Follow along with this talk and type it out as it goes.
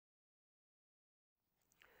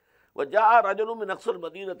وَجَاءَ رَجُلٌ مِّنْ أَقْصَى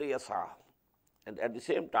الْمَدِينَةِ يَسْعَىٰ. And at the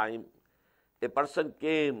same time, a person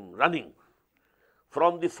came running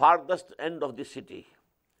from the farthest end of the city.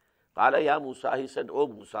 قَالَ يَا Musa, he said, O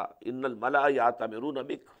Musa, إِنَّ الْمَلَأَ يَعْتَمِرُونَ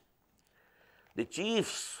بِكَ. The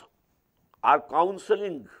chiefs are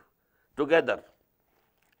counseling together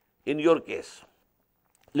in your case.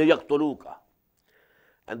 لِيَقْتُلُوكَ.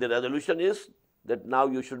 And the resolution is that now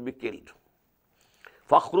you should be killed.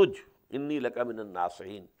 فَخْرُجْ إِنِّي لَكَ مِنَ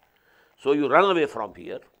النَّاصِحِينَ. So you run away from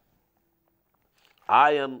here.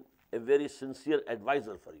 I am a very sincere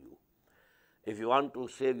advisor for you. If you want to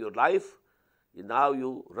save your life, now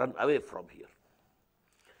you run away from here.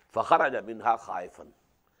 فَخَرَجَ مِنْهَا خَائِفًا.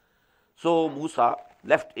 So Musa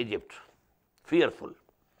left Egypt, fearful.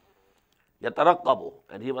 يَتَرَقَّبُ.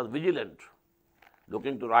 And he was vigilant,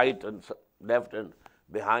 looking to right and left and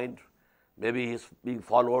behind. Maybe he's being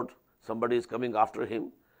followed, somebody is coming after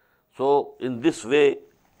him. So in this way,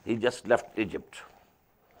 he just left Egypt.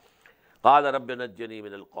 قَالَ رَبِّ نَجِّنِي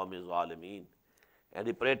مِنَ الْقَوْمِ الظَّالِمِينَ. And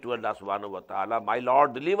he prayed to Allah subhanahu wa ta'ala, my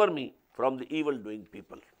Lord, deliver me from the evil-doing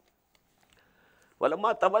people.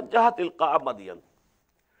 وَلَمَّا تَوَجَّهَ تِلْقَاءَ مَدْيَنَ.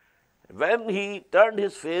 When he turned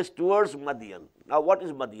his face towards Madian. Now what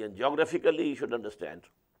is Madian? Geographically you should understand.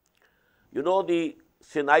 You know the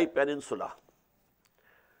Sinai Peninsula.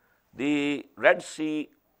 The Red Sea,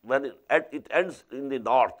 when it ends in the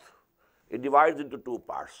north, it divides into two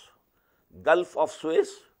parts. Gulf of Suez,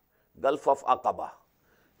 Gulf of Aqaba.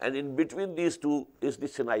 And in between these two is the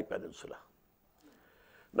Sinai Peninsula.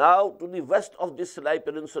 Now to the west of this Sinai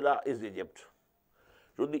Peninsula is Egypt.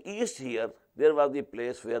 To the east here, there was the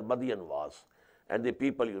place where Madian was. And the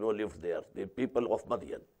people, lived there, the people of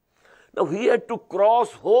Madian. Now he had to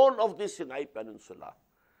cross whole of the Sinai Peninsula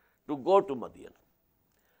to go to Madian.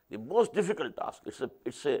 The most difficult task.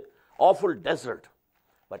 It's a awful desert,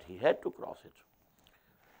 but he had to cross it.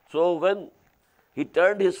 So when he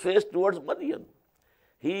turned his face towards Madian,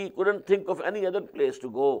 he couldn't think of any other place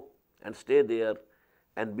to go and stay there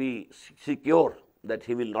and be secure that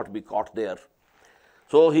he will not be caught there.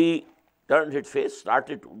 So he turned his face,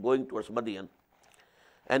 started going towards Madian,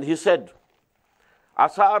 and he said,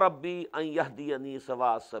 Asa Rabbi an yahdiyani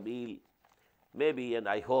sawa sabil. Maybe and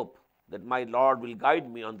I hope that my Lord will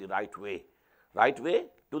guide me on the right way. Right way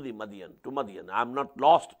to the Madian, to Madian. I am not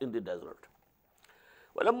lost in the desert.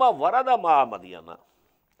 وَلَمَّا وَرَدَ مَا مَدِيَنَ.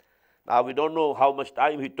 Now we don't know how much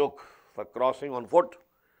time he took for crossing on foot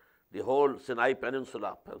the whole Sinai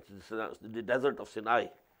Peninsula, the desert of Sinai.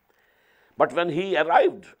 But when he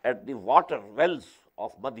arrived at the water wells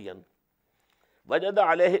of Madian, وَجَدَ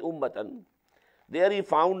عَلَيْهِ أُمَّةً. There he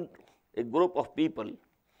found a group of people,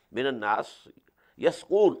 مِنَ النَّاسِ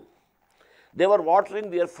يَسْقُونَ. They were watering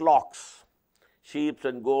their flocks, sheep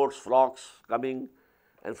and goats, flocks coming,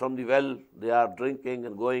 and from the well they are drinking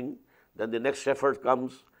and going. Then the next shepherd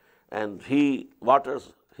comes and he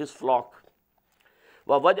waters his flock.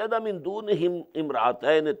 وَوَجَدَ مِن دُونِهِمْ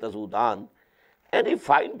إِمْرَأَتَيْنِ تَزُودَانِ. And he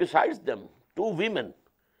find besides them two women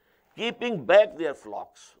keeping back their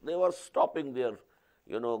flocks. They were stopping their,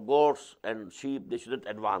 goats and sheep. They shouldn't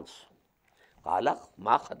advance. قَالَ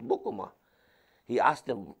مَا خَطْبُكُمَا. He asked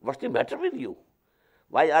them, what's the matter with you?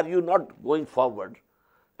 Why are you not going forward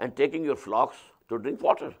and taking your flocks to drink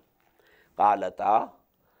water? قَالَتَا.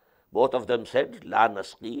 Both of them said, لَا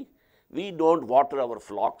نَسْقِي. We don't water our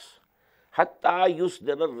flocks. حَتَّى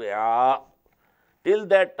يُسْدِرَ الرِّعَاء. Till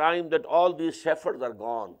that time that all these shepherds are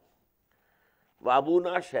gone.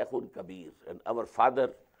 وَأَبُونَا شَيْخٌ كَبِيرٌ. And our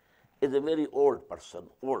father is a very old person,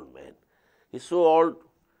 old man. He's so old,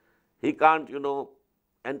 he can't,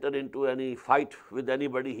 enter into any fight with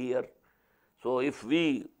anybody here. So if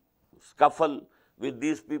we scuffle with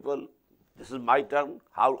these people, this is my turn,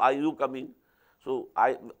 how are you coming? So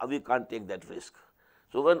we can't take that risk.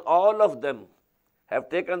 So when all of them have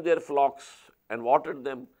taken their flocks and watered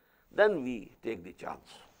them, then we take the chance.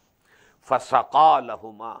 فَسَقَى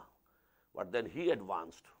لَهُمَا. But then he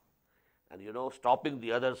advanced and, stopping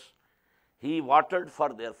the others, he watered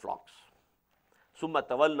for their flocks. ثُمَّ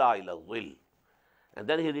تَوَلَّى إِلَى الظِّلِّ. And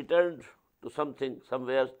then he returned to something,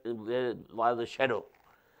 somewhere there was a shadow,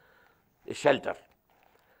 a shelter.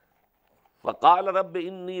 فَقَالَ رَبِّ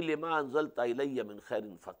إِنِّي لِمَا أَنزَلْتَ إِلَيَّ مِنْ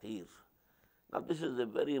خَيْرٍ فَقِيرٌ. Now this is a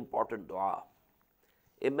very important dua.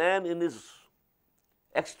 A man in his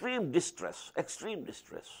extreme distress,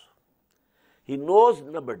 he knows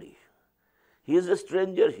nobody. He is a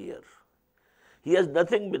stranger here. He has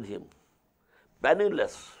nothing with him.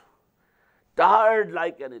 Penniless, tired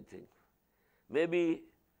like anything. Maybe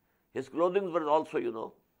his clothing was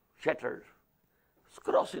also, shattered. He's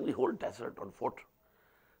crossing the whole desert on foot.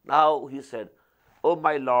 Now he said, Oh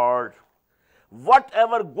my Lord,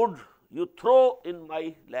 whatever good you throw in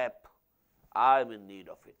my lap, I am in need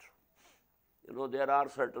of it. You know, there are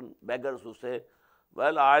certain beggars who say,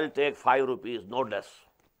 well, I'll take 5 rupees, no less.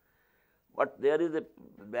 But there is a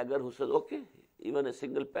beggar who says, okay, even a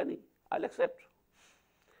single penny, I'll accept.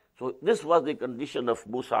 So this was the condition of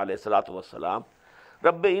Musa alayhi salatu wasalam.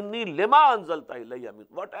 Rabbi inni lima anzalta ilayya min.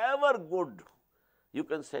 Whatever good you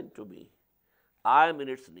can send to me, I am in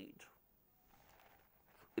its need.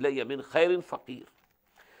 Ilayya min khairin faqir.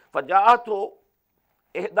 Faja'atu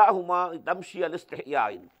ihdahuma tamshi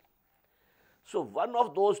al-istihyain. So one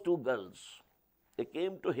of those two girls, they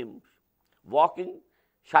came to him walking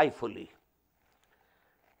shyfully.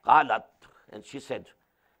 Qalat, and she said,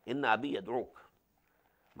 Inna abi yad'uk.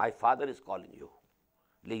 My father is calling you.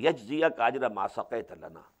 لِيَجْزِيَكَ أَجْرَ مَا سَقَيْتَ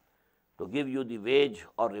لَنَا. To give you the wage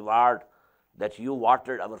or reward that you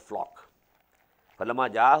watered our flock.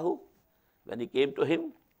 فَلَمَا جَاءَهُ. When he came to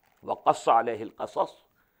him, وَقَصَّ عَلَيْهِ الْقَصَص.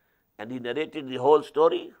 And he narrated the whole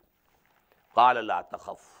story. قَالَ لَا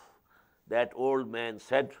تَخَفْ. That old man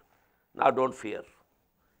said, now don't fear.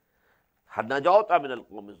 نَجَوْتَ مِنَ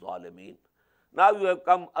الْقَوْمِ الظَّالِمِينَ. Now you have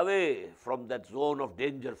come away from that zone of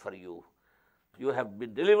danger for you. You have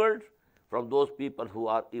been delivered from those people who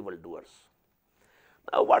are evildoers.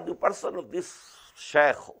 Now what the person of this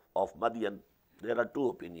Shaykh of Madian, there are two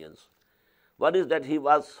opinions. One is that he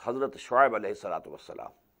was Hazrat Shu'aib alayhi salatu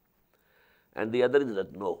wasalam. And the other is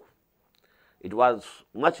that no. It was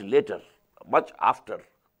much later, much after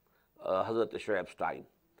Hazrat Shu'aib's time.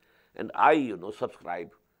 And I,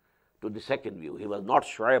 subscribe to the second view. He was not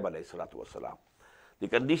Shu'aib alayhi salatu wasalam. The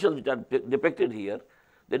conditions which are depicted here,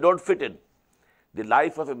 they don't fit in the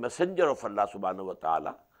life of a messenger of Allah subhanahu wa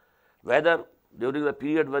ta'ala, whether during the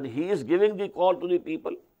period when he is giving the call to the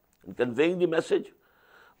people and conveying the message,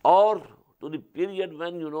 or to the period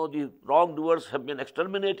when, the wrongdoers have been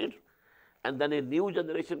exterminated and then a new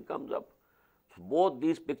generation comes up. So both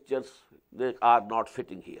these pictures, they are not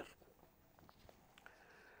fitting here.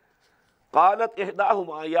 قالت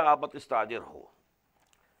إحداهما يا أبت استأجره.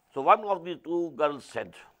 So one of the two girls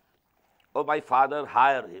said, oh my father,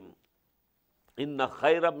 hire him. Inna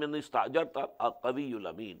khayra min ista'jarta al-qawiyyul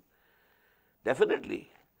amin. Definitely,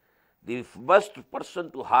 the best person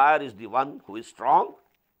to hire is the one who is strong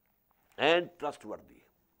and trustworthy.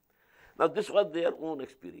 Now this was their own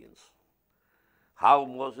experience. How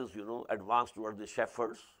Moses, advanced towards the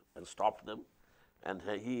shepherds and stopped them, and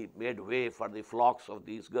he made way for the flocks of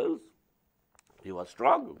these girls. He was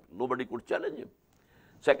strong, nobody could challenge him.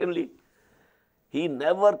 Secondly, he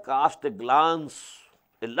never cast a glance,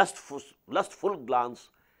 a lustful glance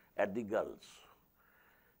at the girls.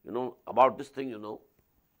 About this thing,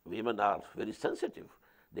 women are very sensitive.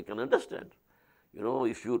 They can understand.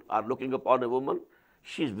 If you are looking upon a woman,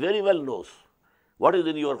 she very well knows what is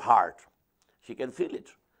in your heart. She can feel it.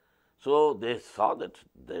 So they saw that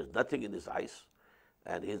there is nothing in his eyes,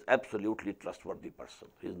 and he is absolutely trustworthy person.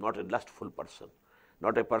 He is not a lustful person,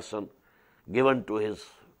 not a person given to his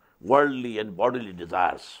worldly and bodily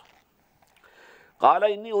desires. قال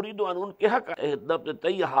إني أريد أن أنكحك إحدى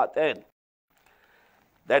ابنتي هاتين.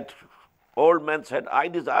 That old man said, I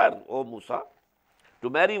desire, O Musa, to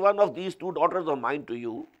marry one of these two daughters of mine to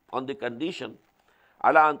you on the condition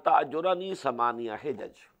ala anta ajurani samaniya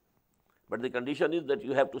hijaj. But the condition is that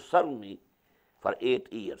you have to serve me for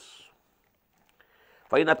 8 years.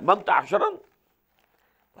 فَإِنْ أَتْمَمْتَ عَشْرًا.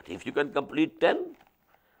 But if you can complete 10,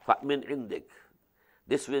 فَأْمِنْ عِنْدِكَ.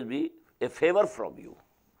 This will be a favor from you.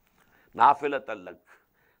 نَافِلَةً لَكَ.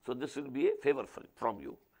 So this will be a favor from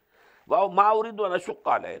you. وَمَا أُرِيدُ أَنْ أَشُقَّ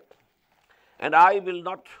عَلَيْكَ. And I will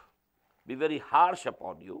not be very harsh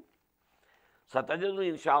upon you.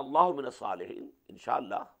 سَتَجِدُنِي إِنْ شَاءَ اللَّهُ مِنَ الصَّالِحِينَ.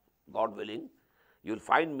 Inshallah, God willing, you will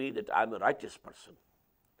find me that I am a righteous person.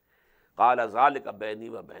 قَالَ ذَلِكَ بَيْنِي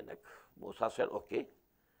وَبَيْنَكَ. Musa said, okay,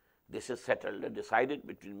 this is settled and decided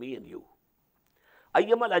between me and you.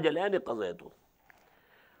 أَيَّمَا الْأَجَلَيْنِ قَضَيْتُ.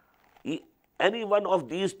 Any one of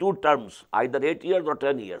these two terms, either 8 years or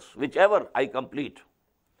 10 years, whichever I complete,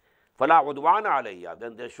 فَلَا عُدْوَانَ عَلَيَّ.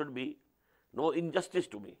 Then there should be no injustice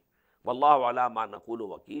to me. وَاللَّهُ عَلَى مَا نَقُولُ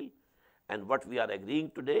وَكِيلٌ. And what we are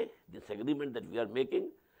agreeing today, this agreement that we are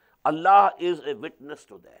making, Allah is a witness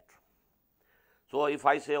to that. So if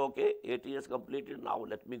I say, okay, 8 years completed, now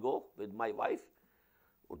let me go with my wife,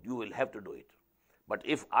 you will have to do it. But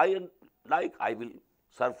if I like, I will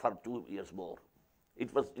serve for 2 years more.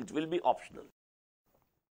 It will be optional.